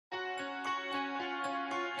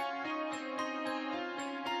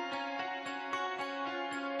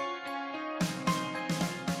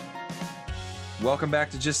Welcome back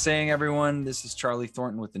to Just Saying, everyone. This is Charlie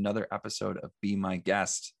Thornton with another episode of Be My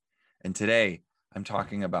Guest. And today I'm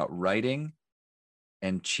talking about writing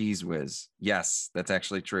and Cheez Whiz. Yes, that's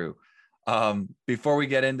actually true. Before we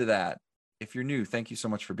get into that, if you're new, thank you so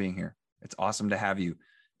much for being here. It's awesome to have you.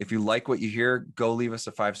 If you like what you hear, go leave us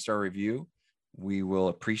a 5-star review. We will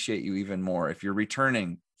appreciate you even more. If you're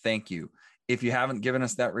returning, thank you. If you haven't given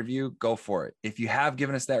us that review, go for it. If you have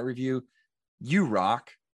given us that review, you rock.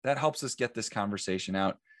 That helps us get this conversation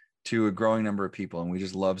out to a growing number of people. And we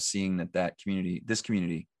just love seeing that this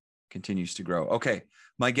community continues to grow. Okay.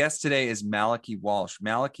 My guest today is Malachy Walsh.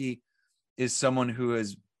 Malachy is someone who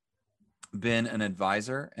has been an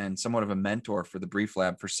advisor and somewhat of a mentor for the Brief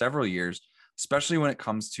Lab for several years, especially when it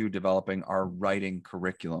comes to developing our writing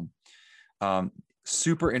curriculum.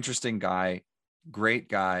 Super interesting guy, great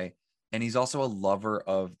guy. And he's also a lover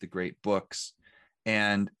of the great books.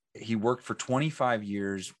 And he worked for 25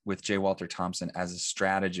 years with J. Walter Thompson as a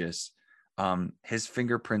strategist. His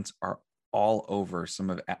fingerprints are all over some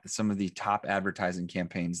of the top advertising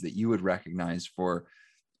campaigns that you would recognize for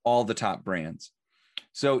all the top brands.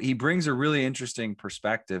 So he brings a really interesting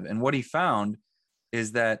perspective. And what he found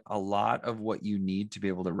is that a lot of what you need to be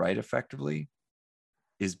able to write effectively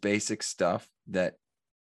is basic stuff that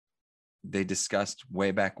they discussed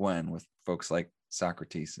way back when with folks like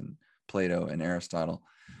Socrates and Plato and Aristotle.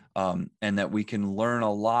 And that we can learn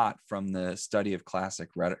a lot from the study of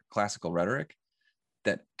classical rhetoric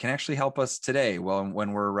that can actually help us today when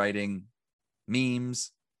we're writing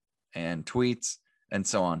memes and tweets and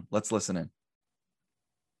so on. Let's listen in.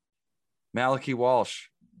 Malachy Walsh,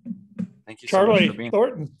 thank you so much for being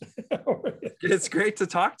Thornton. It's great to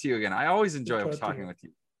talk to you again. I always enjoy talking with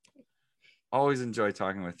you. Always enjoy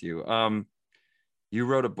talking with you. You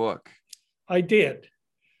wrote a book. I did.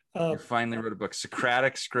 You finally wrote a book,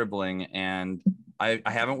 Socratic Scribbling, and I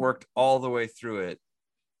haven't worked all the way through it,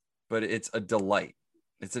 but it's a delight.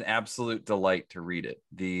 It's an absolute delight to read it.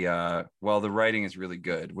 The writing is really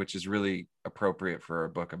good, which is really appropriate for a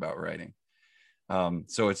book about writing.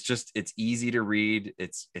 So it's easy to read.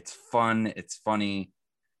 It's fun. It's funny.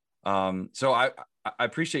 So I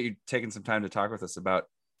appreciate you taking some time to talk with us about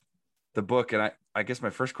the book. And I guess my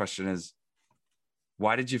first question is,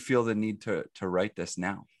 why did you feel the need to write this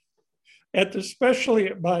now? Especially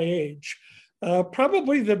at my age,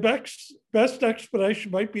 probably the best explanation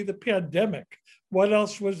might be the pandemic. What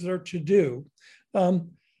else was there to do?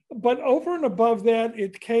 But over and above that,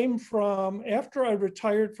 it came from after I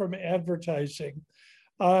retired from advertising.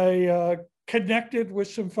 I connected with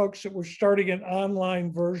some folks that were starting an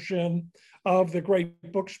online version of the Great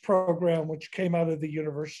Books program, which came out of the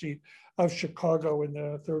University of Chicago in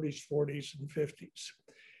the 30s, 40s, and 50s.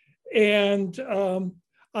 And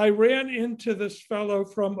I ran into this fellow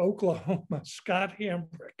from Oklahoma, Scott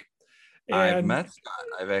Hambrick. I've met Scott.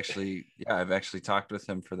 I've actually talked with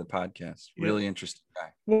him for the podcast. Really interesting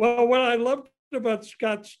guy. Well, what I loved about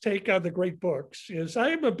Scott's take on the great books is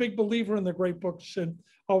I am a big believer in the great books and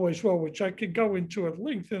always will, which I could go into at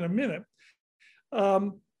length in a minute.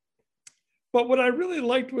 But what I really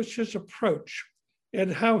liked was his approach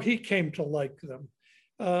and how he came to like them.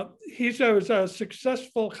 He's a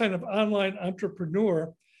successful kind of online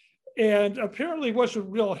entrepreneur and apparently wasn't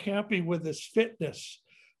real happy with his fitness.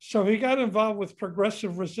 So he got involved with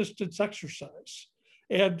progressive resistance exercise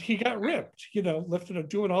and he got ripped,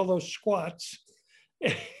 doing all those squats.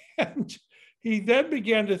 And he then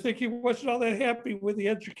began to think he wasn't all that happy with the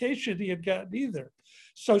education he had gotten either.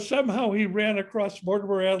 So somehow he ran across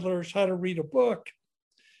Mortimer Adler's How to Read a Book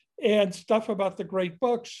and stuff about the great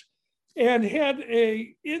books and had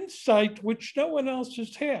a insight which no one else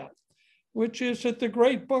has had, which is that the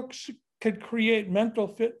great books could create mental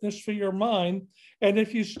fitness for your mind. And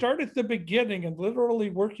if you start at the beginning and literally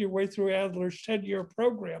work your way through Adler's 10-year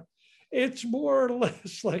program, it's more or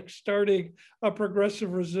less like starting a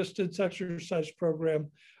progressive resistance exercise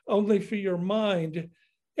program, only for your mind.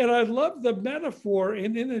 And I love the metaphor.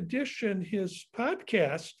 And in addition, his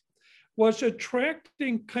podcast was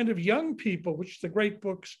attracting kind of young people, which the great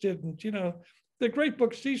books didn't. The great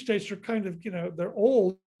books these days are kind of, they're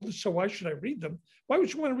old. So why should I read them? Why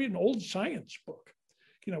would you want to read an old science book?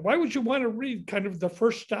 Why would you want to read kind of The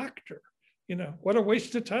First Doctor? What a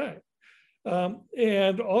waste of time.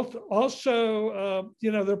 And also,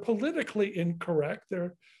 they're politically incorrect.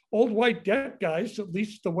 They're old white dead guys, at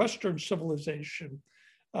least the Western civilization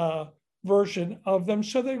version of them.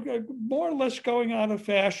 So they're more or less going out of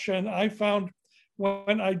fashion. I found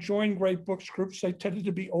when I joined great books groups, they tended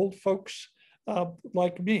to be old folks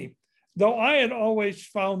like me, though I had always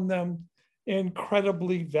found them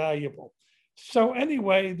incredibly valuable. So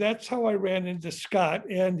anyway, that's how I ran into Scott.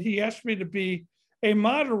 And he asked me to be a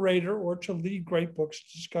moderator or to lead Great Books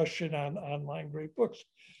discussion on online Great Books,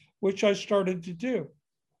 which I started to do.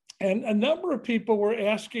 And a number of people were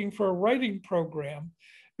asking for a writing program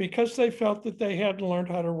because they felt that they hadn't learned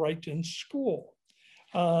how to write in school.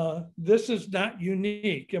 This is not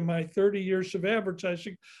unique. In my 30 years of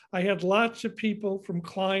advertising, I had lots of people from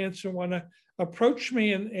clients who want to approach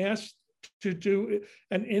me and ask to do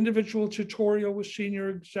an individual tutorial with senior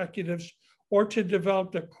executives or to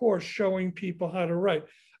develop a course showing people how to write.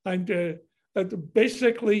 And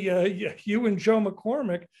basically, you and Joe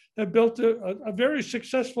McCormick have built a very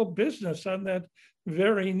successful business on that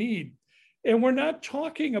very need. And we're not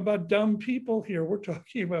talking about dumb people here. We're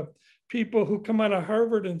talking about people who come out of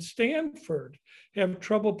Harvard and Stanford have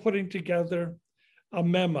trouble putting together a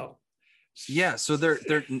memo. Yeah, so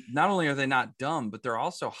they're not only are they not dumb, but they're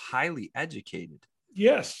also highly educated.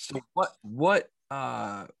 Yes. So what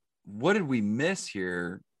did we miss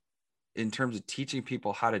here in terms of teaching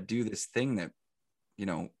people how to do this thing that, you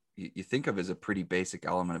know, you think of as a pretty basic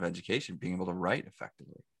element of education, being able to write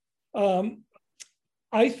effectively?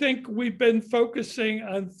 I think we've been focusing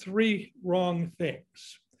on three wrong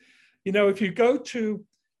things. You know, if you go to,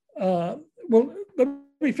 well, let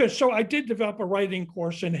me finish. So I did develop a writing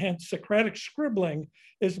course, and hence Socratic Scribbling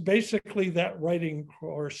is basically that writing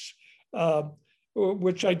course,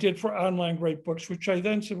 which I did for online Great Books, which I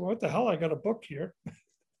then said, well, what the hell, I got a book here.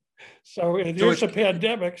 So there's a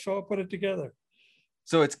pandemic, so I'll put it together.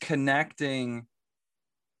 So it's connecting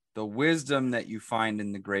the wisdom that you find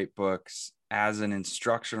in the Great Books as an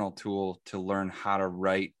instructional tool to learn how to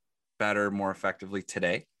write better, more effectively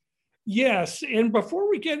today. Yes, and before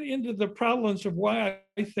we get into the problems of why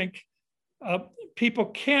I think people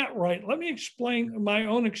can't write, let me explain my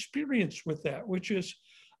own experience with that, which is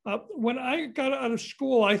when I got out of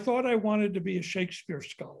school, I thought I wanted to be a Shakespeare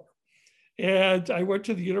scholar. And I went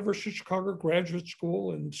to the University of Chicago Graduate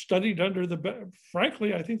School and studied under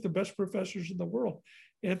frankly, I think the best professors in the world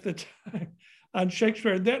at the time on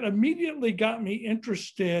Shakespeare. That immediately got me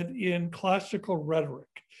interested in classical rhetoric,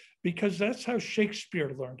 because that's how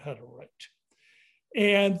Shakespeare learned how to write.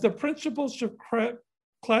 And the principles of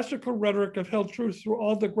classical rhetoric have held true through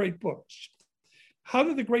all the great books. How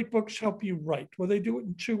do the great books help you write? Well, they do it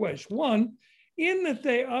in two ways. One, in that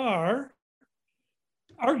they are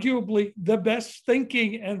arguably the best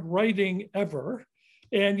thinking and writing ever.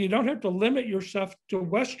 And you don't have to limit yourself to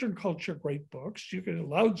Western culture great books. You can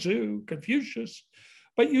Lao Tzu, Confucius,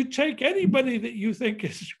 but you take anybody that you think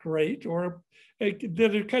is great or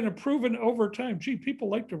that are kind of proven over time, gee, people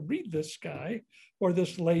like to read this guy or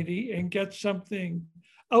this lady and get something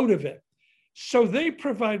out of it. So they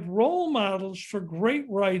provide role models for great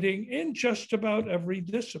writing in just about every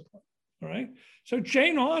discipline, all right? So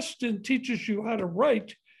Jane Austen teaches you how to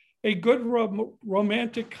write a good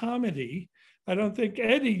romantic comedy. I don't think,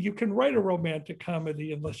 Eddie, you can write a romantic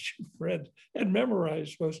comedy unless you've read and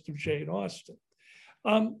memorized most of Jane Austen.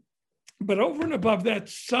 But over and above that,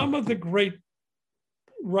 some of the great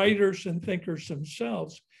writers and thinkers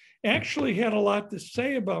themselves actually had a lot to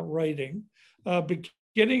say about writing,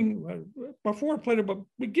 beginning before Plato, but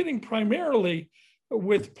beginning primarily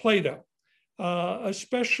with Plato,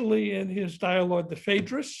 especially in his dialogue, The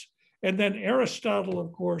Phaedrus. And then Aristotle,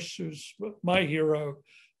 of course, who's my hero,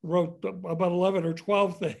 wrote about 11 or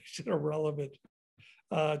 12 things that are relevant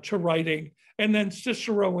to writing. And then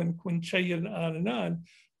Cicero and Quintilian, on and on,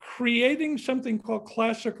 creating something called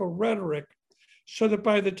classical rhetoric, so that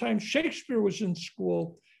by the time Shakespeare was in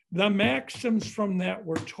school, the maxims from that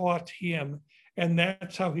were taught him. And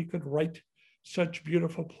that's how he could write such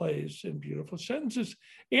beautiful plays and beautiful sentences.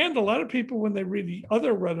 And a lot of people, when they read the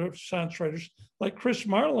other Renaissance writers, like Chris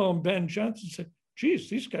Marlowe and Ben Jonson, said, geez,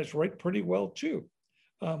 these guys write pretty well too.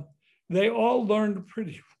 They all learned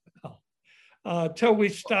pretty well till we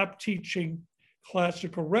stopped teaching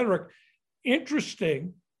classical rhetoric.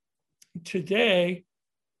 Interesting, today,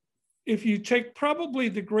 if you take probably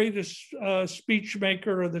the greatest speech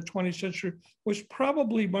maker of the 20th century was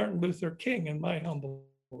probably Martin Luther King, in my humble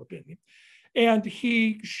opinion. And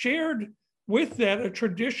he shared with that a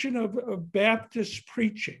tradition of Baptist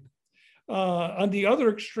preaching. On the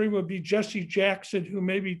other extreme would be Jesse Jackson, who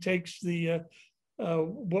maybe takes the,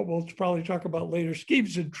 what we'll probably talk about later,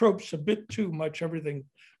 schemes and tropes a bit too much, everything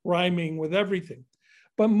rhyming with everything.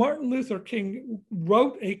 But Martin Luther King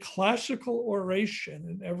wrote a classical oration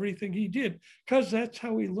in everything he did, because that's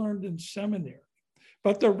how he learned in seminary.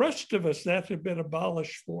 But the rest of us, that had been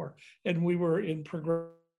abolished for, and we were in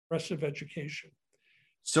progressive education.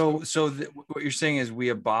 So what you're saying is we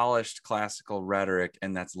abolished classical rhetoric,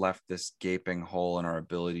 and that's left this gaping hole in our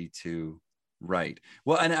ability to write.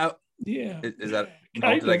 Well, and Yeah. Is that, no,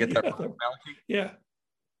 Kind did I of, get that yeah. wrong, Malachi? Yeah.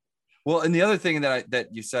 Well, and the other thing that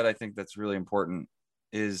you said, I think that's really important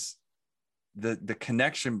is the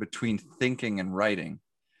connection between thinking and writing.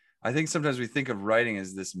 I think sometimes we think of writing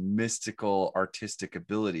as this mystical artistic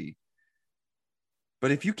ability,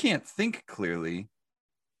 but if you can't think clearly,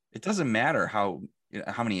 it doesn't matter how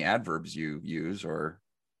many adverbs you use or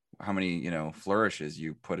how many, flourishes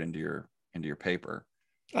you put into your paper.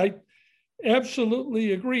 I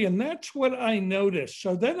absolutely agree. And that's what I noticed.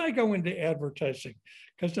 So then I go into advertising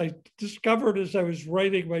because I discovered as I was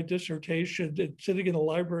writing my dissertation and sitting in the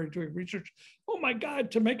library doing research, oh my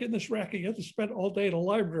God, to make it in this racket, you have to spend all day in a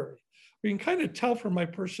library. You can kind of tell from my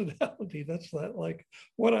personality. That's not like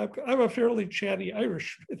what I'm a fairly chatty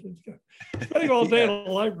Irishman. Spending all day in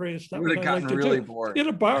a library is not what I like to really do. Bored. In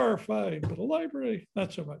a bar, fine, but a library,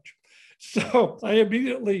 not so much. So I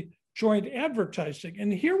immediately joined advertising.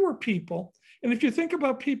 And here were people, and if you think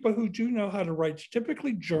about people who do know how to write, it's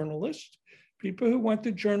typically journalists, people who went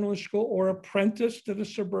to journalist school or apprenticed at a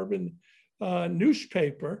suburban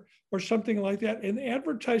newspaper or something like that, and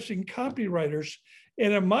advertising copywriters.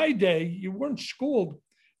 And in my day, you weren't schooled.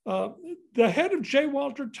 The head of J.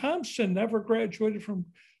 Walter Thompson never graduated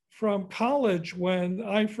from college when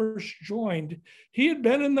I first joined. He had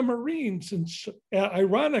been in the Marines and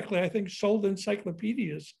ironically, I think sold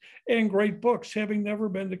encyclopedias and great books, having never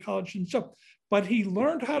been to college himself. But he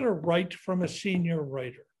learned how to write from a senior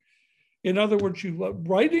writer. In other words,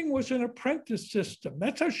 writing was an apprentice system.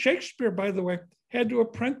 That's how Shakespeare, by the way, had to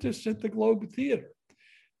apprentice at the Globe Theater.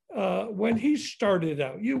 When he started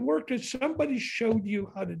out, you worked as somebody showed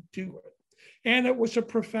you how to do it. And it was a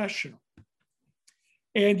professional.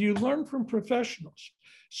 And you learn from professionals.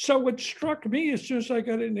 So what struck me as soon as I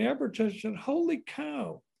got in advertising, I said, holy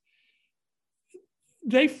cow,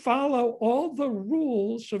 they follow all the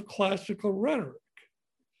rules of classical rhetoric,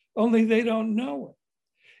 only they don't know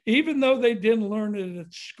it. Even though they didn't learn it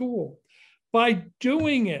at school, by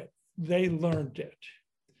doing it, they learned it.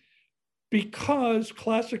 Because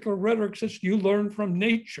classical rhetoric says you learn from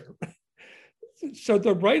nature. So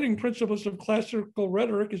the writing principles of classical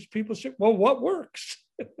rhetoric is people say, well, what works?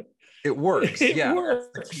 It works. It yeah, works.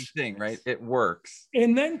 That's the key thing, right? It works.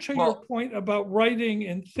 And then to your point about writing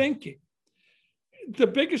and thinking, the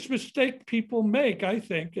biggest mistake people make, I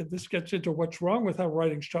think, and this gets into what's wrong with how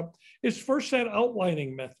writing's taught, is first that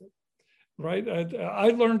outlining method, right? I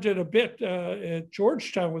learned it a bit at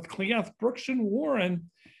Georgetown with Cleanth, Brooks, and Warren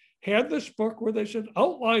had this book where they said,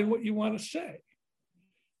 outline what you want to say.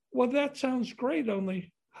 Well, that sounds great,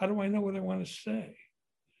 only how do I know what I want to say?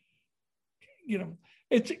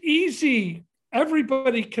 It's easy.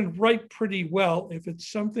 Everybody can write pretty well if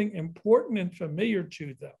it's something important and familiar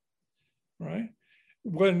to them, right?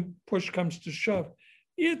 When push comes to shove.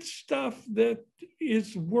 It's stuff that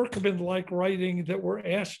is workman-like writing that we're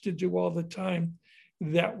asked to do all the time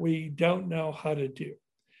that we don't know how to do.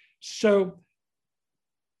 So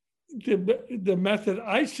the method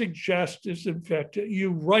I suggest is, in fact,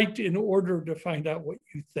 you write in order to find out what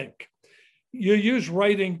you think. You use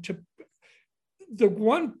writing to, the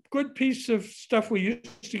one good piece of stuff we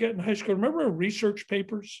used to get in high school, remember research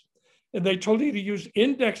papers? And they told you to use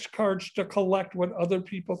index cards to collect what other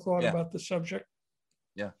people thought about the subject.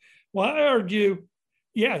 Yeah. Well, I argue,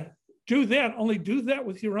 yeah, do that, only do that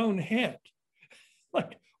with your own head.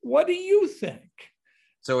 Like, what do you think?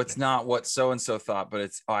 So it's not what so-and-so thought, but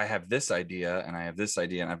it's, I have this idea and I have this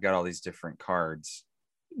idea and I've got all these different cards.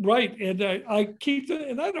 Right. And I keep it,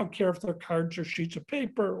 and I don't care if they're cards or sheets of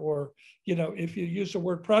paper or, if you use a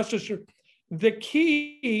word processor. The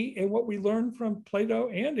key, and what we learned from Plato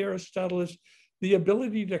and Aristotle, is the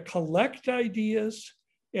ability to collect ideas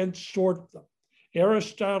and sort them.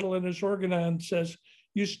 Aristotle in his Organon says,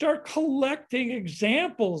 you start collecting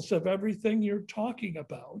examples of everything you're talking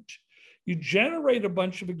about. You generate a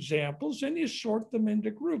bunch of examples and you sort them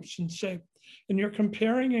into groups and you're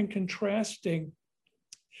comparing and contrasting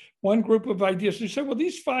one group of ideas. You say, well,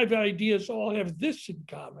 these 5 ideas all have this in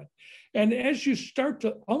common. And as you start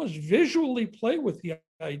to almost visually play with the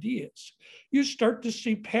ideas, you start to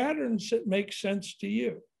see patterns that make sense to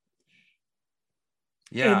you.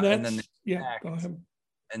 Yeah. And then, go ahead.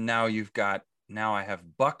 And now now I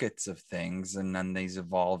have buckets of things, and then these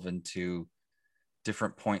evolve into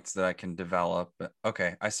different points that I can develop.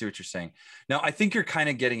 Okay, I see what you're saying. Now, I think you're kind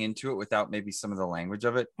of getting into it without maybe some of the language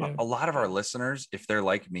of it. Yeah. A lot of our listeners, if they're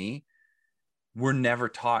like me, were never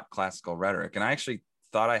taught classical rhetoric. And I actually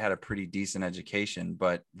thought I had a pretty decent education,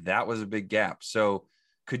 but that was a big gap. So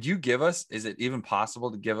could you give us, is it even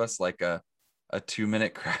possible to give us like a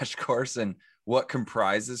 2-minute crash course in what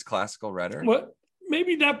comprises classical rhetoric? Well,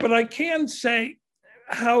 maybe not, but I can say,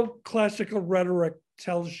 how classical rhetoric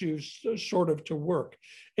tells you sort of to work.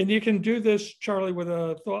 And you can do this, Charlie, with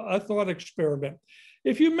a thought experiment.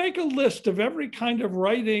 If you make a list of every kind of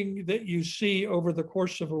writing that you see over the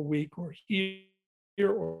course of a week or hear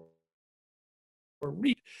or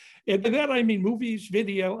read, and by that I mean movies,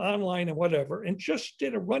 video, online, and whatever, and just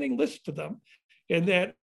did a running list of them, and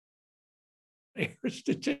that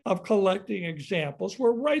of collecting examples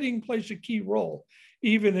where writing plays a key role,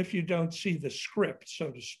 even if you don't see the script, so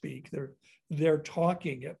to speak. They're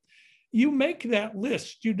talking it. You make that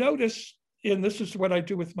list. You notice, and this is what I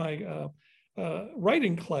do with my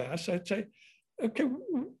writing class. I'd say, okay,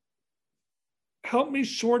 help me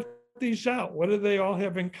sort these out. What do they all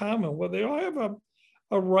have in common? Well, they all have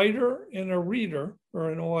a writer and a reader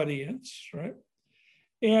or an audience, right?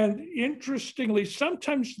 And interestingly,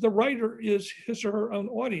 sometimes the writer is his or her own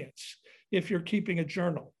audience if you're keeping a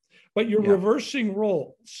journal, but you're reversing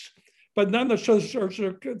roles. But nonetheless,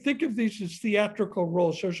 think of these as theatrical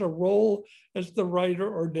roles. There's a role as the writer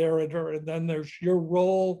or narrator, and then there's your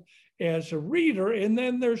role as a reader, and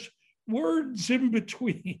then there's words in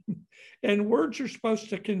between. And words are supposed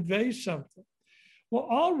to convey something. Well,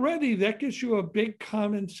 already that gives you a big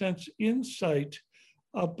common sense insight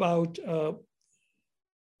about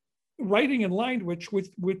writing and language,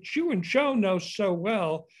 which you and Joe know so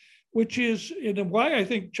well, which is and why I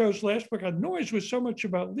think Joe's last book on noise was so much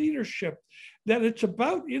about leadership, that it's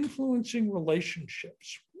about influencing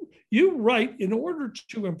relationships. You write in order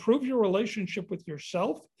to improve your relationship with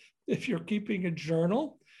yourself, if you're keeping a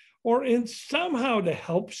journal, or in somehow to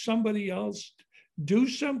help somebody else do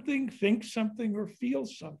something, think something, or feel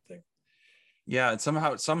something. Yeah, and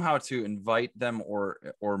somehow to invite them or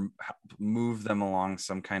move them along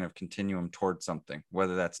some kind of continuum towards something,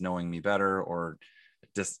 whether that's knowing me better or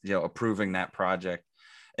just approving that project.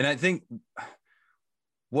 And I think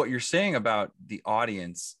what you're saying about the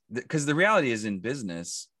audience, because the reality is in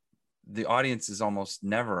business, the audience is almost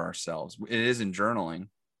never ourselves. It is in journaling.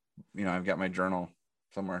 I've got my journal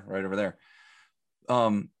somewhere right over there.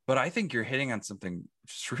 But I think you're hitting on something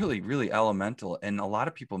just really, really elemental, and a lot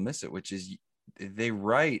of people miss it, which is they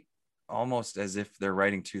write almost as if they're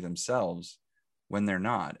writing to themselves when they're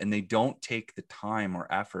not, and they don't take the time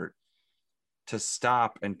or effort to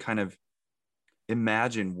stop and kind of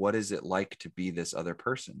imagine, what is it like to be this other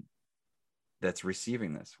person that's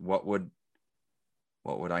receiving this? What would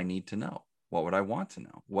I need to know? What would I want to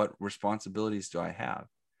know? What responsibilities do I have?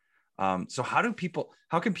 So how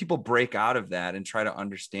can people break out of that and try to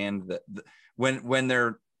understand that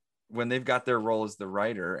when they've got their role as the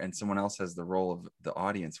writer and someone else has the role of the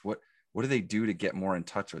audience, what do they do to get more in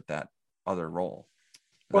touch with that other role?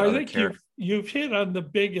 Well, I think you've hit on the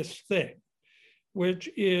biggest thing, which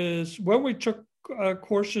is when we took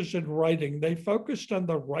courses in writing, they focused on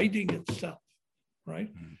the writing itself, right?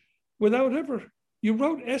 Mm-hmm. You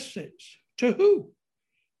wrote essays. To who?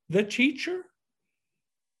 The teacher?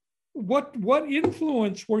 What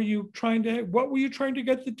influence were you trying to, what were you trying to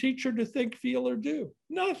get the teacher to think, feel, or do?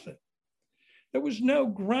 Nothing. There was no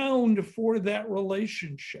ground for that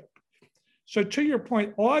relationship. So to your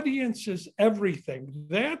point, audience is everything.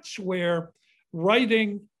 That's where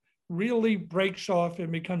writing really breaks off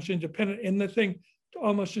and becomes independent. And the thing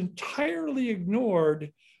almost entirely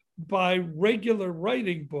ignored by regular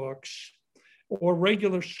writing books or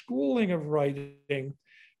regular schooling of writing,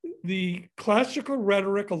 the classical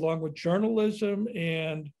rhetoric, along with journalism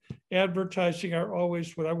and advertising, are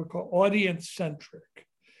always what I would call audience-centric.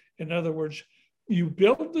 In other words, you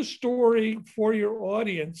build the story for your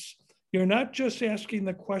audience. You're not just asking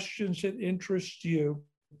the questions that interest you.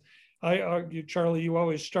 I argue, Charlie, you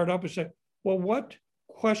always start up and say, well, what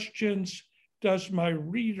questions does my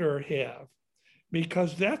reader have?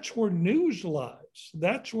 Because that's where news lies.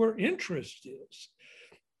 That's where interest is.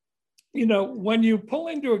 When you pull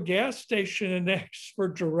into a gas station and ask for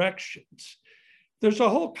directions, there's a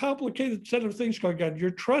whole complicated set of things going on. You're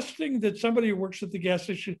trusting that somebody who works at the gas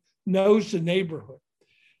station knows the neighborhood.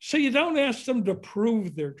 So you don't ask them to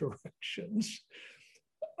prove their directions.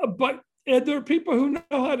 And there are people who know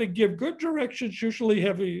how to give good directions, usually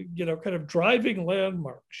have kind of driving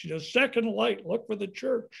landmarks, second light, look for the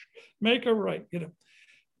church, make a right,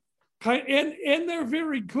 And they're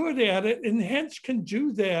very good at it, and hence can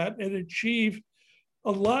do that and achieve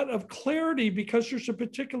a lot of clarity because there's a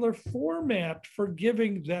particular format for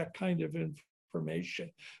giving that kind of information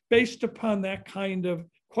based upon that kind of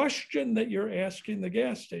question that you're asking the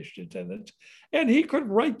gas station attendant. And he could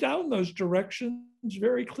write down those directions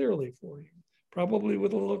very clearly for you, probably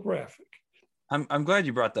with a little graphic. I'm glad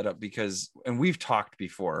you brought that up and we've talked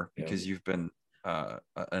before because you've been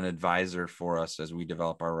an advisor for us as we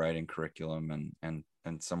develop our writing curriculum and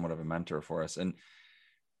and somewhat of a mentor for us. And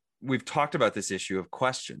we've talked about this issue of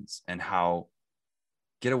questions and how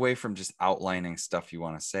get away from just outlining stuff you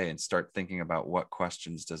want to say and start thinking about what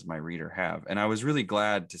questions does my reader have. And I was really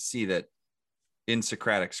glad to see that in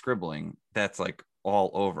Socratic Scribbling, that's like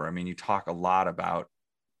all over. I mean, you talk a lot about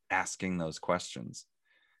asking those questions.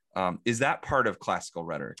 Is that part of classical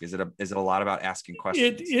rhetoric? Is it a lot about asking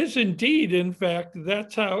questions? It is indeed. In fact,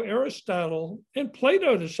 that's how Aristotle and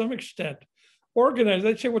Plato, to some extent, organized.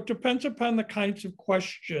 They say, well, it depends upon the kinds of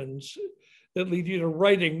questions that lead you to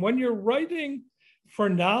writing. When you're writing for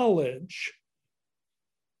knowledge,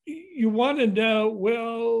 you want to know,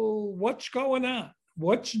 well, what's going on?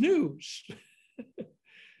 What's news?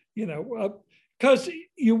 Because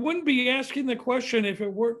you wouldn't be asking the question if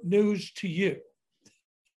it weren't news to you.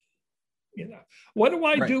 What do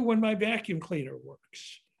I do when my vacuum cleaner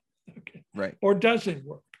works? Okay. Right. Or doesn't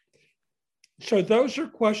work? So those are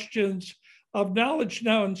questions of knowledge.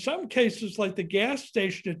 Now, in some cases, like the gas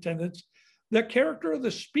station attendants, the character of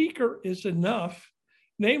the speaker is enough.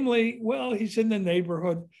 Namely, well, he's in the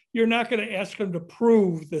neighborhood. You're not going to ask him to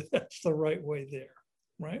prove that that's the right way there,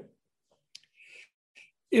 right?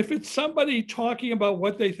 If it's somebody talking about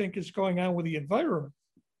what they think is going on with the environment,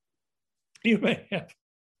 you may have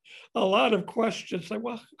a lot of questions like,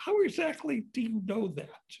 well, how exactly do you know that?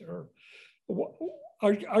 Or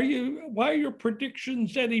why are your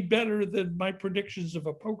predictions any better than my predictions of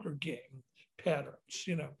a poker game patterns?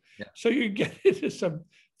 Yeah. So you get into some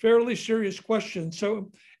fairly serious questions.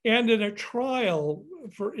 So, and in a trial,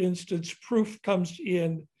 for instance, proof comes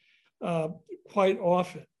in quite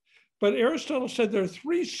often. But Aristotle said there are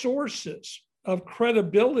three sources of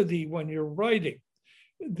credibility when you're writing.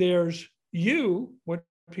 There's you, what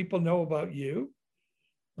people know about you,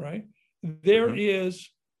 right? There is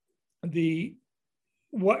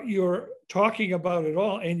what you're talking about at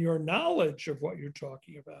all and your knowledge of what you're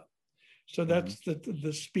talking about. So that's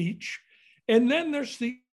the speech. And then there's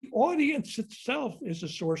the audience itself is a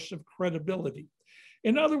source of credibility.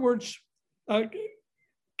 In other words,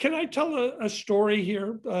 can I tell a story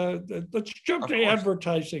here? Let's jump to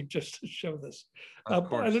advertising just to show this. I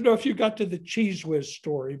don't know if you got to the Cheese Whiz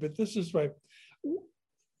story, but this is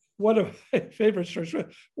one of my favorite stories.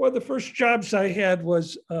 One of the first jobs I had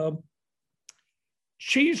was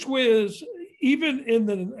Cheese Whiz,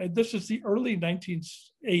 even this is the early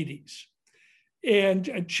 1980s.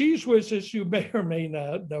 And Cheese Whiz, as you may or may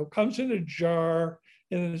not know, comes in a jar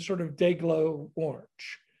in a sort of day-glow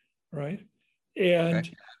orange, right? And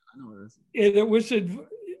it was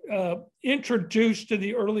introduced in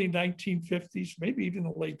the early 1950s, maybe even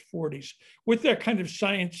the late 40s, with that kind of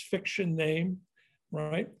science fiction name,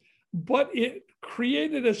 right? But it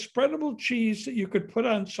created a spreadable cheese that you could put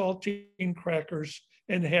on saltine crackers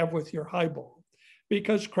and have with your highball,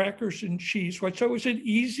 because crackers and cheese, so it was an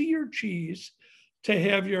easier cheese to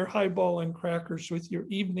have your highball and crackers with your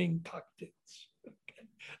evening cocktails. Okay.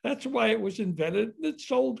 That's why it was invented. It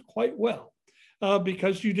sold quite well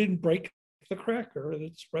because you didn't break the cracker and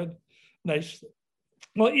it spread nicely.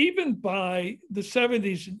 Well, even by the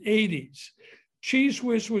 70s and 80s, Cheese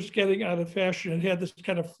Whiz was getting out of fashion. It had this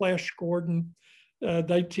kind of Flash Gordon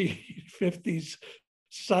 1950s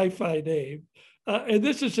sci-fi name. And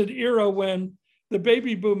this is an era when the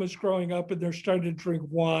baby boom is growing up and they're starting to drink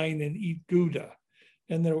wine and eat Gouda.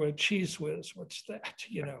 And there were Cheese Whiz, what's that?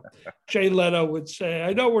 Jay Leno would say,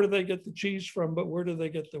 I know where do they get the cheese from, but where do they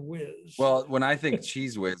get the whiz? Well, when I think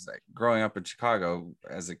Cheese Whiz, growing up in Chicago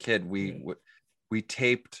as a kid, we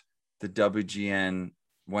taped the WGN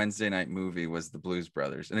Wednesday night movie was the Blues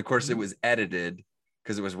Brothers. And of course it was edited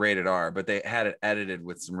because it was rated R, but they had it edited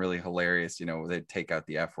with some really hilarious, they'd take out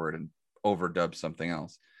the F word and overdub something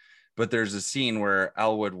else. But there's a scene where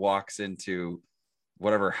Elwood walks into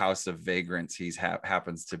whatever house of vagrants he's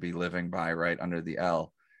happens to be living by right under the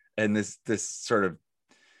L. And this sort of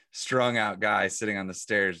strung out guy sitting on the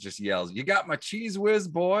stairs just yells, "You got my Cheese Whiz,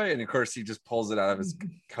 boy?" And of course he just pulls it out of his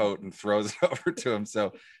coat and throws it over to him.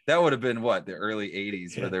 So that would have been the early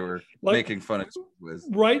 80s where they were making fun of Cheese Whiz.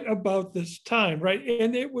 Right about this time, right?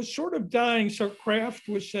 And it was sort of dying. So Kraft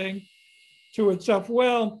was saying to itself,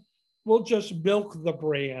 well, we'll just milk the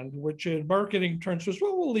brand, which in marketing terms was,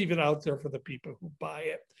 well, we'll leave it out there for the people who buy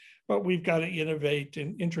it. But we've got to innovate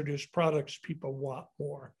and introduce products people want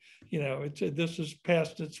more. This is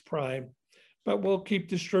past its prime, but we'll keep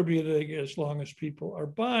distributing as long as people are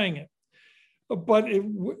buying it. But it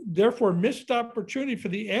therefore missed opportunity for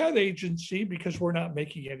the ad agency because we're not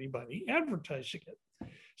making any money advertising it.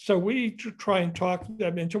 So we try and talk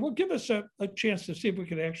them into, well, give us a chance to see if we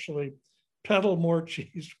can actually peddle more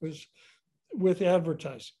Cheese Whiz with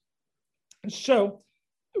advertising. So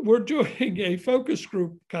we're doing a focus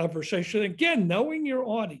group conversation, again, knowing your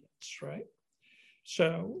audience, right?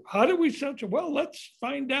 So how do we start? Well, let's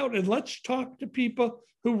find out and let's talk to people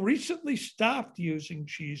who recently stopped using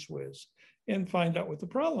Cheez Whiz and find out what the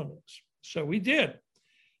problem is. So we did.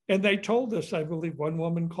 And they told us, I believe one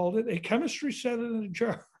woman called it a chemistry set in a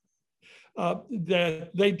jar.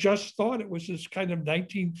 That they just thought it was this kind of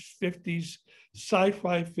 1950s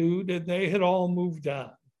sci-fi food, and they had all moved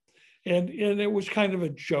on. And it was kind of a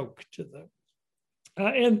joke to them.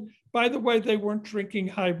 And by the way, they weren't drinking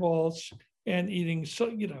highballs and eating, so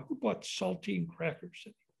who bought saltine crackers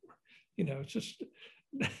anymore? It's just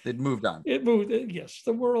It moved on. It moved. Yes,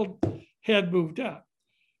 the world had moved on.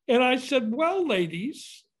 And I said, well,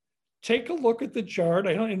 ladies, take a look at the jar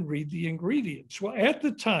and read the ingredients. Well, at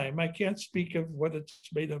the time, I can't speak of what it's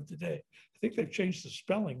made of today. I think they've changed the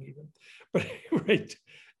spelling even. But right,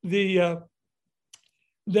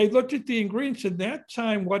 they looked at the ingredients. At that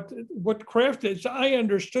time, what Kraft, as I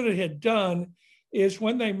understood it, had done is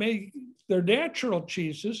when they make their natural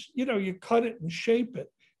cheeses, you cut it and shape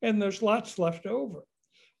it, and there's lots left over.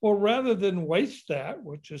 Well, rather than waste that,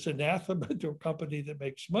 which is anathema to a company that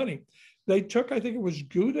makes money, they took, I think it was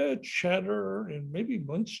Gouda, cheddar, and maybe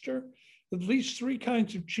Munster, at least 3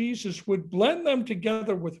 kinds of cheeses, would blend them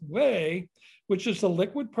together with whey, which is the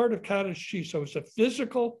liquid part of cottage cheese. So it's a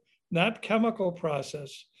physical, not chemical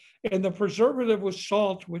process. And the preservative was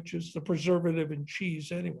salt, which is the preservative in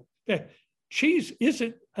cheese anyway. Yeah, cheese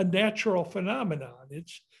isn't a natural phenomenon.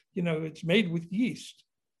 It's made with yeast,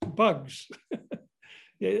 bugs.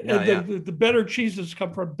 The better cheeses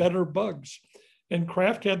come from better bugs. And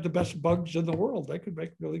Kraft had the best bugs in the world. They could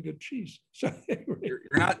make really good cheese. So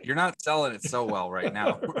you're not selling it so well right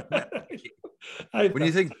now. When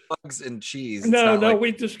you think bugs and cheese, no,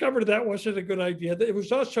 we discovered that wasn't a good idea. It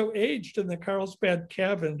was also aged in the Carlsbad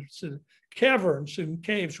caverns and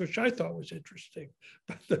caves, which I thought was interesting.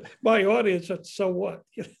 But my audience said, "So what?"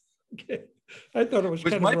 Okay. I thought it was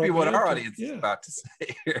which kind might of be what our audience is about to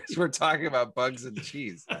say here. We're talking about bugs and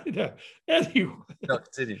cheese. I know. Anyway. No,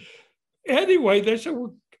 continue. Anyway, they said,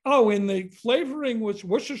 and the flavoring was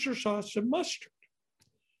Worcestershire sauce and mustard.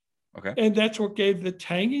 Okay. And that's what gave the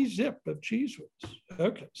tangy zip of Cheez Whiz.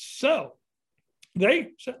 Okay. So they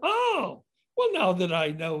said, well, now that I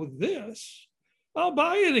know this, I'll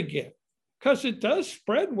buy it again because it does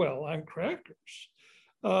spread well on crackers.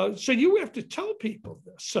 So you have to tell people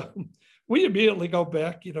this. So we immediately go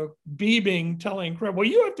back, beaming, telling Kraft, well,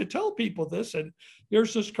 you have to tell people this. And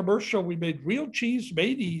here's this commercial. We made real cheese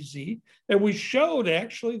made easy. And we showed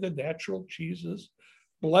actually the natural cheeses,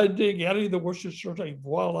 blending, adding the Worcestershire, like,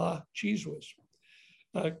 voila, Cheez Whiz.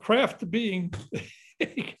 Kraft, being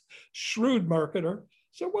a shrewd marketer,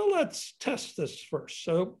 said, well, let's test this first.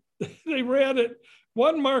 So they ran it.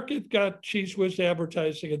 One market got Cheez Whiz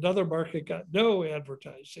advertising. Another market got no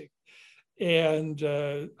advertising. And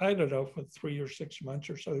I don't know, for 3 or 6 months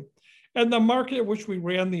or so. And the market at which we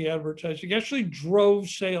ran the advertising actually drove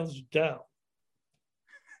sales down.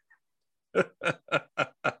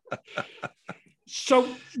 So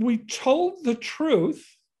we told the truth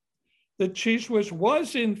that Cheez Whiz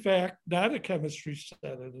was, in fact, not a chemistry set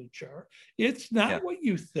in a jar. It's not what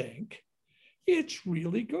you think. It's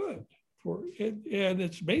really good and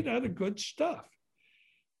it's made out of good stuff.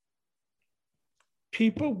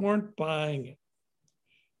 People weren't buying it.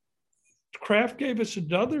 Kraft gave us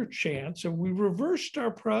another chance, and we reversed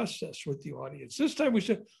our process with the audience. This time we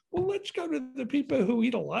said, well, let's go to the people who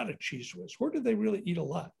eat a lot of Cheez Whiz. Where do they really eat a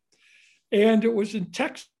lot? And it was in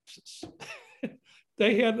Texas.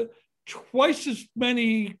 They had twice as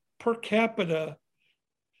many per capita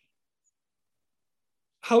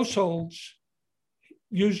households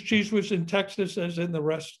use Cheez Whiz in Texas as in the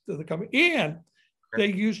rest of the country. And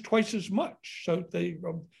they used twice as much. So they,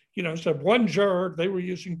 instead of 1 jar, they were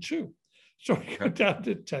using 2. So we go down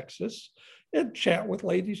to Texas and chat with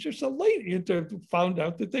ladies. There's a lady and found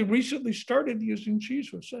out that they recently started using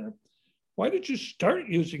Cheez Whiz. Why did you start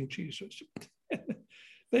using Cheez Whiz?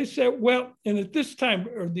 They said, well, and at this time,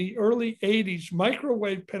 or the early 80s,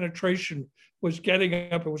 microwave penetration was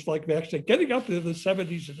getting up. It was like actually getting up into the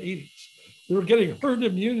 70s and 80s. We were getting herd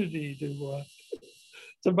immunity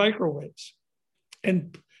to microwaves.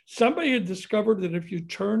 And somebody had discovered that if you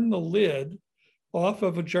turn the lid off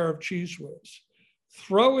of a jar of Cheez Whiz,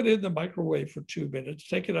 throw it in the microwave for 2 minutes,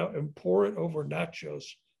 take it out and pour it over nachos,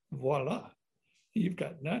 voila, you've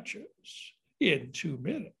got nachos in 2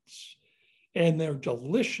 minutes. And they're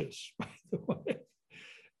delicious, by the way.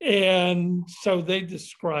 And so they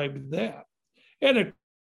described that. And it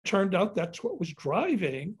turned out that's what was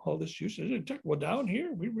driving all this usage. Well, down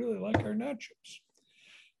here, we really like our nachos.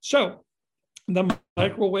 So the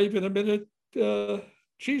microwave in a minute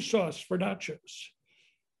cheese sauce for nachos.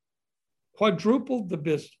 Quadrupled the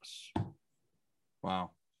business.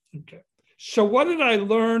 Wow. Okay. So what did I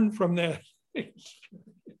learn from that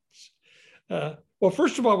experience? Well,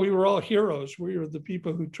 first of all, we were all heroes. We were the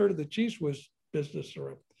people who turned the Cheez Whiz business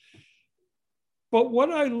around. But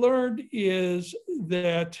what I learned is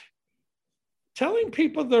that telling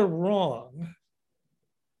people they're wrong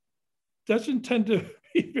doesn't tend to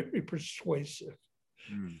be very persuasive.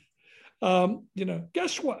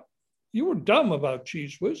 Guess what? You were dumb about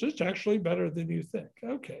Cheez Whiz. It's actually better than you think.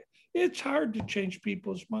 Okay. It's hard to change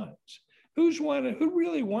people's minds. Who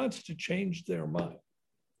really wants to change their mind?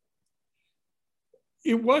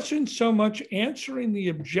 It wasn't so much answering the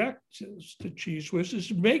objectives to Cheez Whiz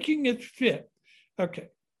as making it fit. Okay.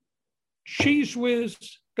 Cheez Whiz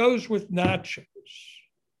goes with nachos.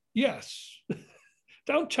 Yes.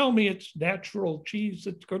 Don't tell me it's natural cheese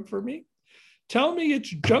that's good for me. Tell me it's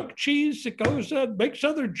junk cheese that goes on, makes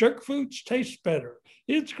other junk foods taste better.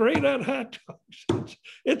 It's great on hot dogs.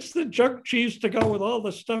 It's the junk cheese to go with all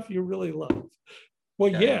the stuff you really love.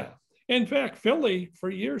 Well, yeah. In fact, Philly for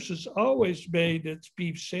years has always made its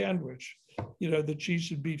beef sandwich. The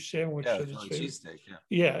cheese and beef sandwich. Yeah, cheesesteak.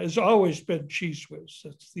 Yeah, it's always been Cheez Whiz.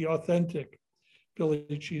 That's the authentic Philly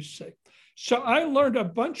cheesesteak. So I learned a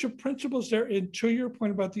bunch of principles there. And to your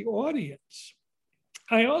point about the audience,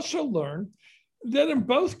 I also learned that in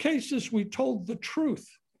both cases, we told the truth.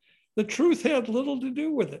 The truth had little to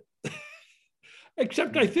do with it.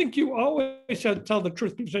 Except I think you always had to tell the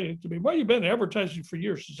truth. People say to me, well, you've been advertising for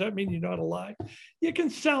years. Does that mean you're not a lie? You can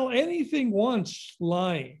sell anything once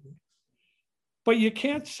lying, but you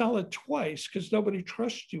can't sell it twice because nobody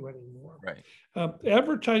trusts you anymore. Right.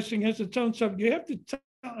 Advertising has its own stuff. You have to tell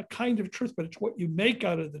a kind of truth, but it's what you make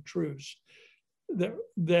out of the truths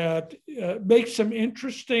that makes them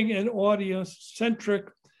interesting and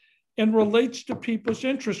audience-centric and relates to people's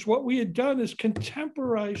interests. What we had done is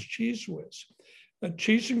contemporize Cheez Whiz.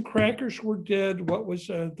 Cheese and crackers were dead. What was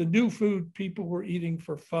the new food people were eating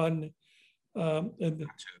for fun? And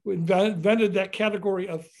we invented that category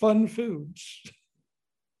of fun foods.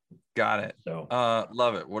 Got it. So,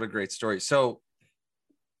 love it. What a great story. So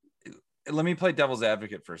let me play devil's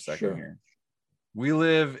advocate for a second here. We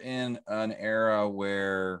live in an era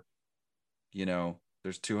where,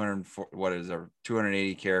 there's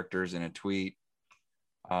 280 characters in a tweet.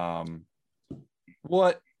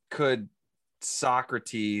 What could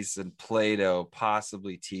Socrates and Plato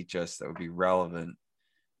possibly teach us that would be relevant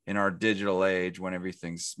in our digital age when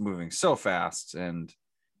everything's moving so fast and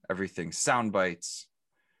everything's sound bites?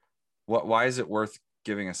 Why is it worth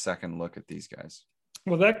giving a second look at these guys?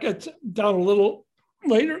 Well, that gets down a little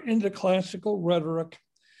later into classical rhetoric,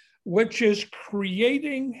 which is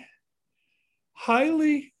creating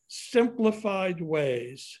highly simplified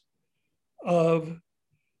ways of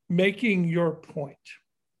making your point.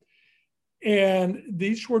 And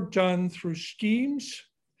these were done through schemes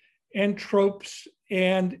and tropes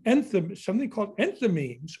and something called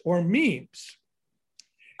enthymemes or memes.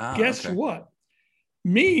 Guess what?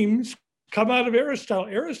 Memes come out of Aristotle.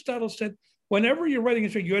 Aristotle said, whenever you're writing a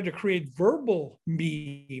story, you had to create verbal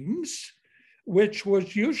memes, which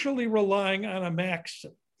was usually relying on a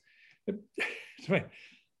maxim.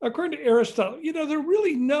 According to Aristotle, there are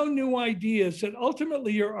really no new ideas, and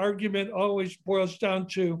ultimately your argument always boils down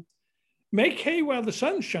to make hay while the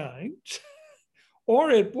sun shines, or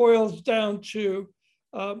it boils down to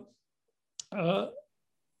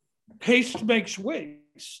haste makes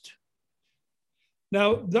waste.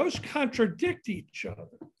 Now, those contradict each other.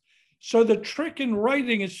 So the trick in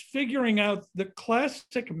writing is figuring out the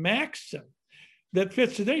classic maxim that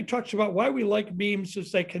fits today. He talks about why we like memes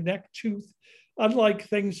as they connect two unlike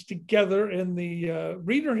things together, and the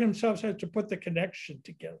reader himself has to put the connection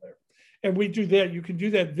together. And we do that. You can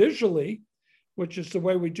do that visually, which is the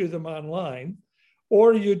way we do them online,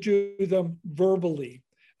 or you do them verbally,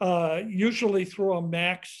 usually through a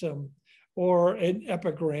maxim or an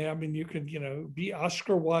epigram, and you can, be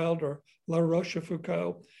Oscar Wilde or La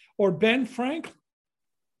Rochefoucauld or Ben Franklin.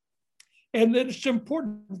 And then it's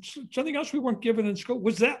important. Something else we weren't given in school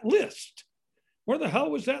was that list. Where the hell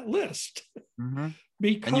was that list? Mm-hmm.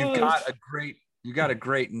 Because and you got a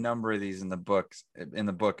great number of these in the book,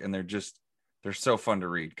 and they're so fun to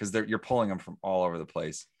read because you're pulling them from all over the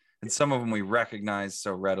place, and some of them we recognize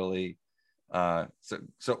so readily.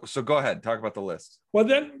 So go ahead, talk about the list. Well,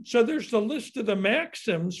 so there's the list of the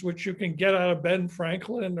maxims, which you can get out of Ben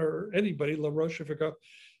Franklin or anybody, La Rochefoucauld,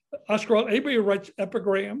 Oscar Wilde, anybody who writes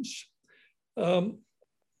epigrams.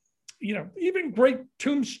 Even great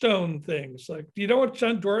tombstone things like, do you know what's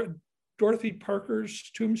on Dorothy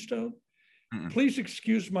Parker's tombstone? Please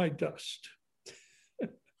excuse my dust.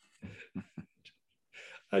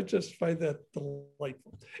 I just find that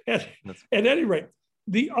delightful. At any rate,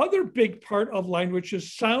 the other big part of language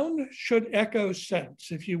is sound should echo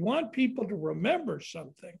sense. If you want people to remember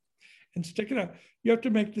something and stick it out, you have to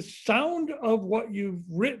make the sound of what you've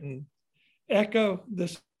written echo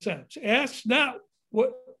the sense. Ask not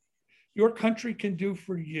what your country can do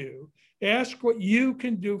for you. Ask what you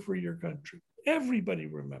can do for your country. Everybody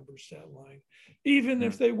remembers that line, even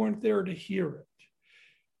if they weren't there to hear it.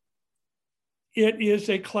 It is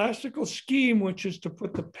a classical scheme, which is to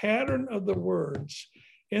put the pattern of the words.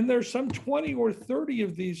 And there's some 20 or 30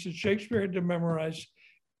 of these that Shakespeare had to memorize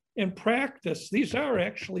and practice. These are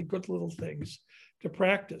actually good little things to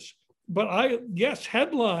practice. But yes,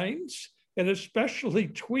 headlines and especially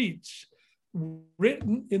tweets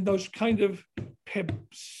written in those kind of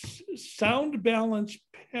sound balance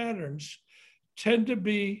patterns tend to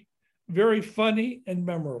be very funny and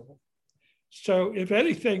memorable. So if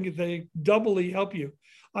anything, they doubly help you.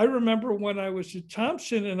 I remember when I was at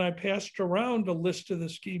Thompson and I passed around a list of the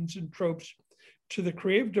schemes and tropes to the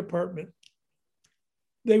creative department,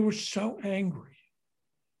 they were so angry.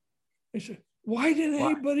 They said, why didn't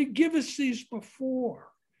anybody give us these before?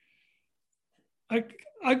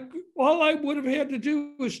 All I would have had to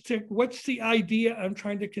do was tick, what's the idea I'm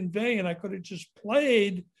trying to convey? And I could have just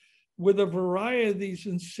played with a variety of these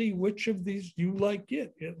and see which of these you like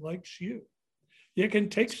it likes you. You can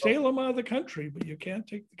take Salem out of the country, but you can't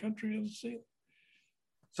take the country out of Salem.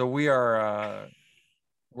 So we're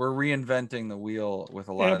reinventing the wheel with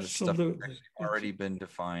a lot of this stuff that's already been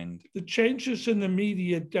defined. The changes in the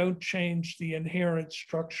media don't change the inherent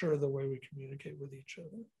structure of the way we communicate with each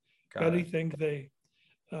other. I think they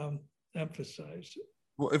emphasize it.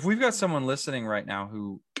 Well, if we've got someone listening right now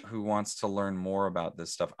who wants to learn more about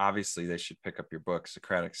this stuff, obviously they should pick up your book,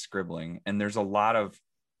 Socratic Scribbling. And there's a lot of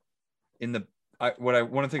one of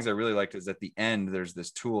the things I really liked is at the end, there's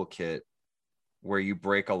this toolkit where you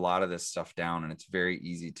break a lot of this stuff down and it's very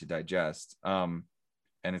easy to digest. And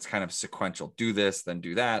it's kind of sequential. Do this, then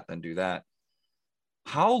do that, then do that.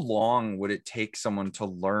 How long would it take someone to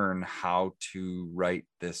learn how to write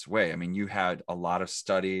this way? I mean, you had a lot of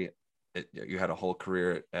study. You had a whole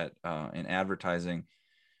career in advertising,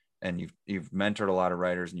 and you've mentored a lot of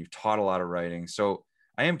writers and you've taught a lot of writing. So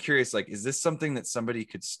I am curious, like, is this something that somebody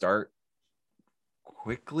could start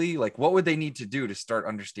quickly? Like, what would they need to do to start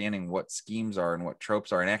understanding what schemes are and what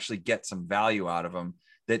tropes are and actually get some value out of them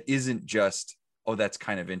that isn't just, oh, that's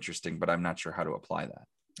kind of interesting, but I'm not sure how to apply that?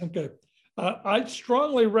 Okay. I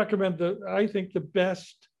strongly recommend I think the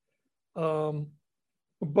best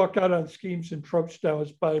book out on schemes and tropes now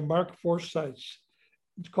is by Mark Forsyth.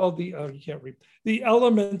 It's called you can't read, The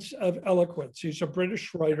Elements of Eloquence. He's a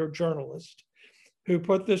British writer, journalist, who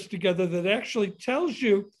put this together that actually tells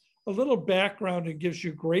you a little background and gives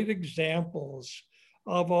you great examples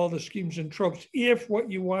of all the schemes and tropes if what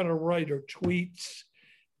you want to write are tweets,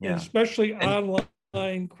 and especially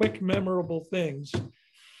online, quick, memorable things.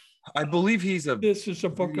 I believe this is a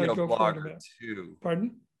book I go blogger too.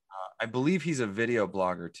 Pardon? I believe he's a video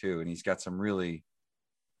blogger too, and he's got some really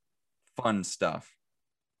fun stuff.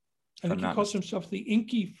 I think he calls himself the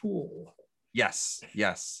Inky Fool. Yes.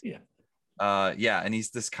 Yeah. And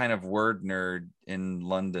he's this kind of word nerd in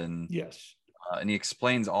London. Yes. And he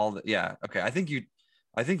explains all the. Yeah. Okay. I think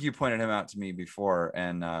you pointed him out to me before,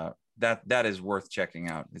 and that is worth checking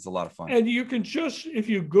out. It's a lot of fun. And you can just, if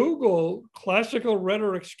you Google classical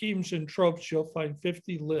rhetoric schemes and tropes, you'll find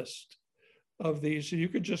 50 lists of these. So you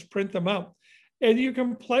could just print them out and you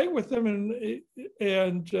can play with them.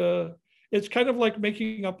 And it's kind of like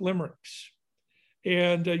making up limericks.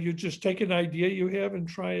 And you just take an idea you have and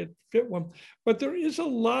try it fit one. But there is a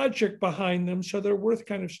logic behind them, so they're worth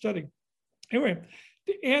kind of studying. Anyway,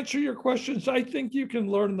 to answer your questions, I think you can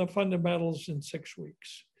learn the fundamentals in 6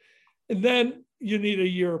 weeks. And then you need a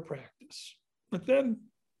year of practice. But then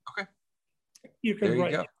you can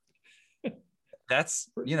write. Go. That's,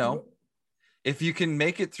 if you can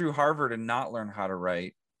make it through Harvard and not learn how to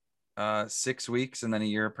write, 6 weeks and then a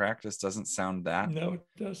year of practice doesn't sound that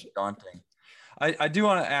daunting. I do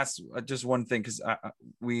want to ask just one thing, because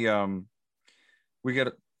we're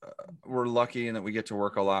lucky in that we get to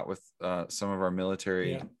work a lot with some of our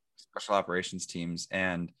military special operations teams,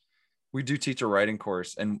 and we do teach a writing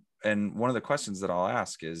course. And one of the questions that I'll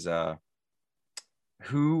ask is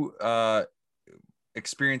who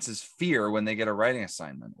experiences fear when they get a writing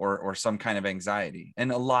assignment or some kind of anxiety?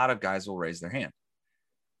 And a lot of guys will raise their hand.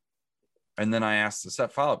 And then I ask the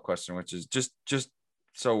set follow-up question, which is just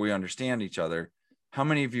so we understand each other. How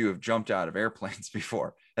many of you have jumped out of airplanes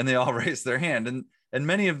before? And they all raise their hand. And And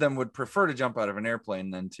many of them would prefer to jump out of an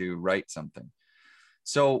airplane than to write something.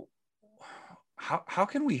 So how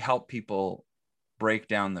can we help people break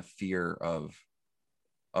down the fear of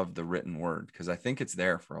the written word? Because I think it's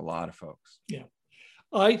there for a lot of folks. Yeah.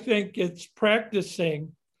 I think it's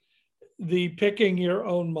practicing the picking your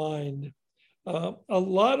own mind. A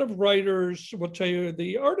lot of writers will tell you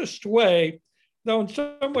the artist way, though in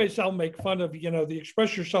some ways I'll make fun of, the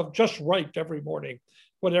express yourself, just write every morning,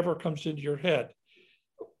 whatever comes into your head.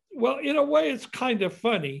 Well, in a way, it's kind of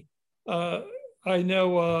funny. I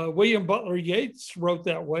know William Butler Yeats wrote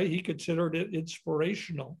that way. He considered it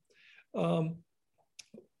inspirational. But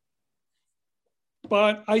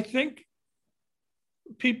I think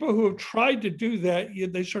people who have tried to do that,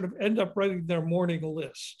 they sort of end up writing their morning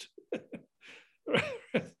list.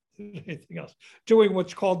 Anything else, doing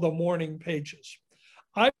what's called the morning pages.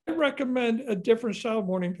 I recommend a different style of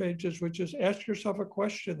morning pages, which is ask yourself a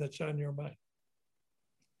question that's on your mind.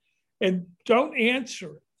 And don't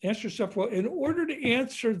answer it. Ask yourself, well, in order to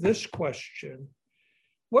answer this question,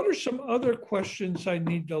 what are some other questions I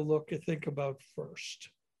need to think about first?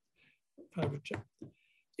 I would say.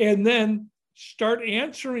 And then start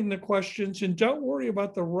answering the questions, and don't worry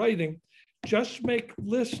about the writing. Just make a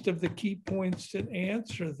list of the key points and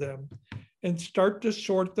answer them, and start to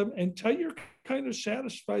sort them until you're kind of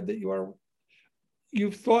satisfied that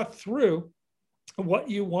you've thought through what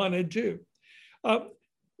you want to do.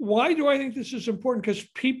 Why do I think this is important? Because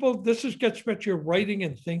gets back to your writing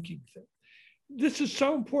and thinking thing. This is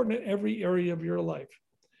so important in every area of your life.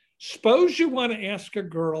 Suppose you want to ask a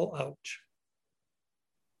girl out.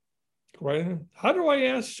 Right? How do I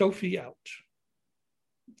ask Sophie out?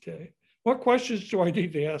 Okay. What questions do I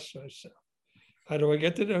need to ask myself? How do I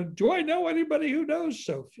get to know? Do I know anybody who knows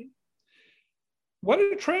Sophie? What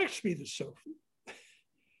attracts me to Sophie?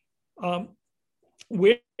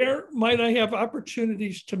 Where might I have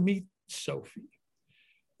opportunities to meet Sophie?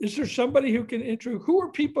 Is there somebody who can who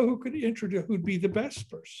are people who could introduce, who'd be the best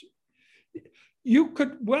person? You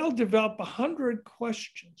could well develop 100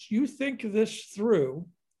 questions. You think this through.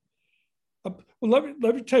 Let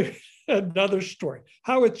me tell you another story,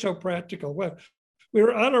 how it's so practical. Well, we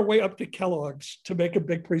were on our way up to Kellogg's to make a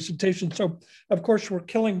big presentation. So of course we're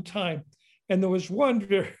killing time. And there was one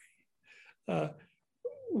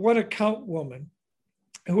account woman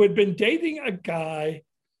who had been dating a guy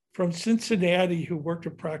from Cincinnati who worked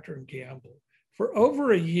at Procter & Gamble for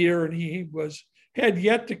over a year, and he had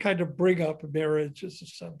yet to kind of bring up marriage as a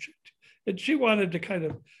subject. And she wanted to kind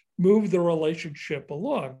of move the relationship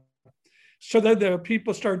along. So then the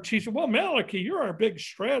people started teasing, well, Malachi, you're our big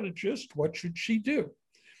strategist. What should she do?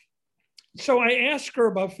 So I asked her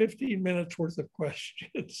about 15 minutes worth of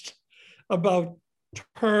questions about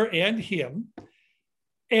her and him.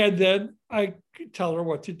 And then I tell her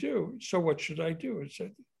what to do. So what should I do? I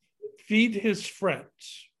said, feed his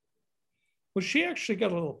friends. Well, she actually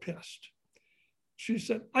got a little pissed. She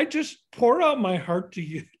said, I just pour out my heart to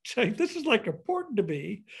you. This is important to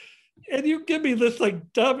me. And you give me this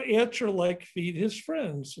dumb answer feed his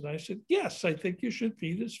friends. And I said, yes, I think you should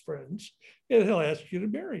feed his friends, and he'll ask you to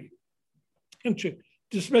marry you. And she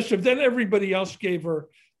dismissed him. Then everybody else gave her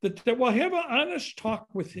well, have an honest talk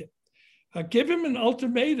with him. Give him an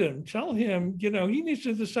ultimatum. Tell him, he needs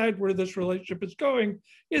to decide where this relationship is going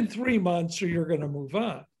in 3 months, or you're going to move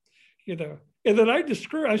on. And then I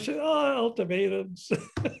said, ultimatums.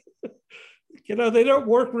 They don't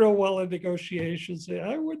work real well in negotiations.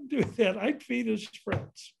 I wouldn't do that. I'd feed his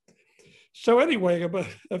friends. So anyway, about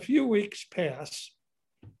a few weeks pass,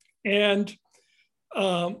 and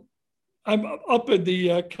I'm up in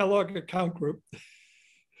the Kellogg account group,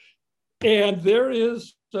 and there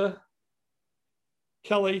is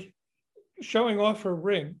Kelly showing off her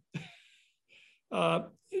ring.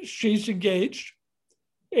 She's engaged,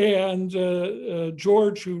 and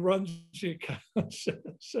George, who runs the account, says,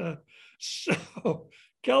 so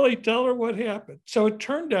Kelly, tell her what happened. So it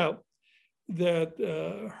turned out that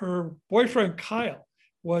her boyfriend, Kyle,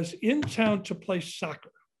 was in town to play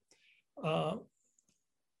soccer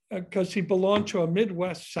because he belonged to a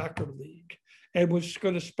Midwest soccer league and was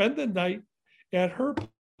going to spend the night at her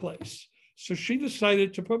place. So she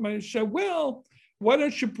decided to said, well, why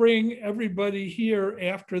don't you bring everybody here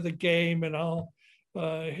after the game, and I'll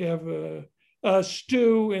have a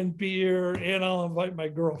stew and beer, and I'll invite my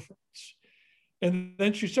girlfriends. And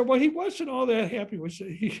then she said, well, he wasn't all that happy.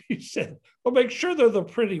 He said, well, make sure they're the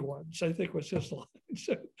pretty ones, I think was his line.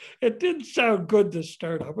 So it didn't sound good to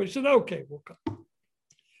start off. I said, okay, we'll come.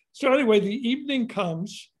 So anyway, the evening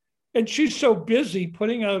comes, and she's so busy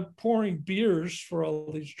pouring beers for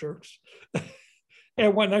all these jerks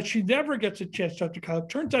And whatnot. She never gets a chance to talk to Kyle.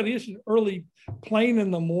 Turns out he has an early plane in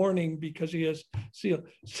the morning because he has seal.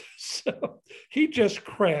 So he just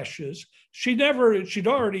crashes. She'd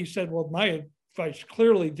already said, well, my advice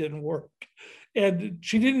clearly didn't work. And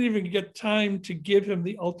she didn't even get time to give him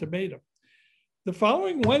the ultimatum. The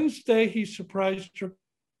following Wednesday, he surprised her,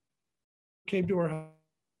 came to her house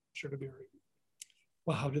to marry.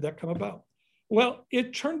 Well, how did that come about? Well,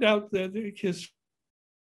 it turned out that his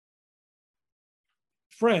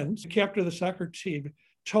friends, the captain of the soccer team,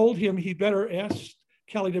 told him he better ask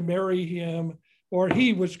Kelly to marry him or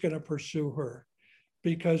he was going to pursue her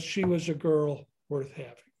because she was a girl worth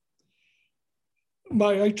having.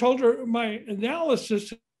 I told her my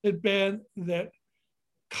analysis had been that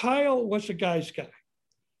Kyle was a guy's guy.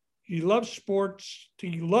 He loved sports.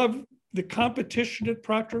 He loved the competition at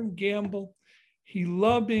Procter & Gamble. He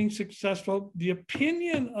loved being successful. The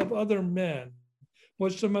opinion of other men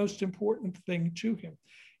was the most important thing to him.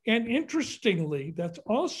 And interestingly, that's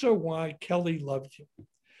also why Kelly loved him,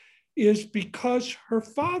 is because her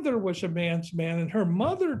father was a man's man and her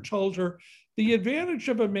mother told her the advantage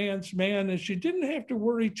of a man's man is you didn't have to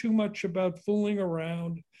worry too much about fooling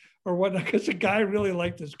around or whatnot, because the guy really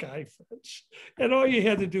liked his guy friends. And all you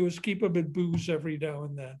had to do was keep him in booze every now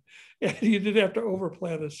and then. And you didn't have to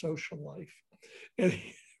overplan his social life. And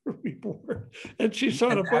he would be bored. And she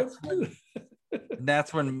sort of...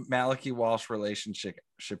 That's when Malachi Walsh Relationship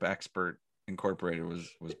Expert Incorporated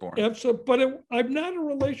was born. Absolutely. But I'm not a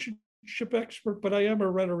relationship expert, but I am a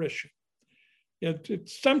rhetorician.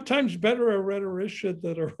 It's sometimes better a rhetorician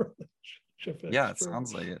than a relationship expert. Yeah, it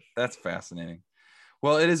sounds like it. That's fascinating.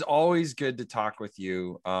 Well, it is always good to talk with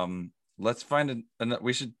you. Let's find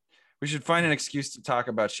we should find an excuse to talk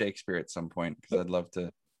about Shakespeare at some point because I'd love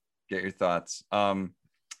to get your thoughts.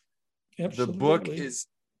 The book is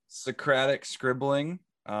Socratic Scribbling.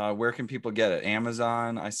 Where can people get it?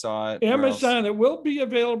 Amazon. I saw it. Amazon. It will be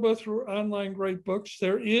available through Online Great Books.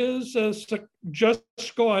 There is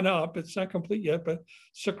just gone up. It's not complete yet, but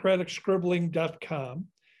SocraticScribbling.com.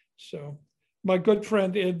 So my good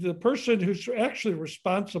friend and the person who's actually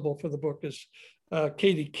responsible for the book is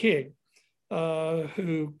Katie King,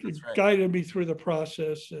 who guided me through the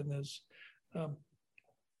process and is.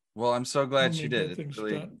 Well, I'm so glad she did.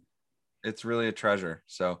 It's really a treasure.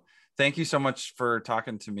 So thank you so much for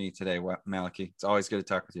talking to me today, Malachi. It's always good to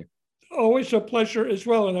talk with you. Always a pleasure as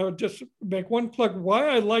well. And I would just make one plug. Why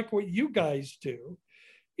I like what you guys do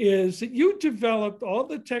is that you developed all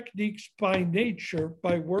the techniques by nature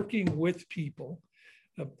by working with people.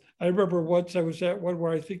 I remember once I was at one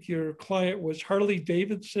where I think your client was Harley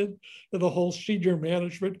Davidson, and the whole senior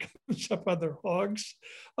management comes up on their hogs.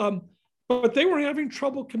 But they were having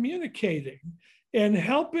trouble communicating, and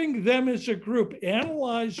helping them as a group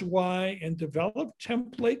analyze why and develop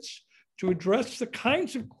templates to address the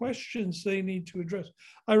kinds of questions they need to address.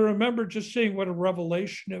 I remember just seeing what a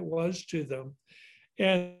revelation it was to them,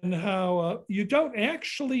 and how you don't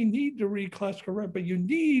actually need to read classical rhetoric, but you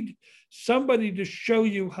need somebody to show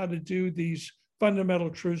you how to do these fundamental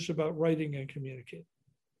truths about writing and communicating.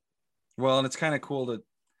 Well, and it's kind of cool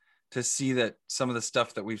to see that some of the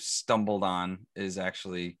stuff that we've stumbled on is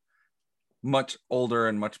actually much older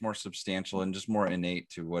and much more substantial and just more innate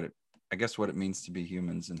to what it means to be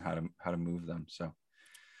humans and how to move them. So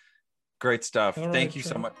great stuff. Thank you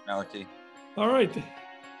so much, Malachi. All right.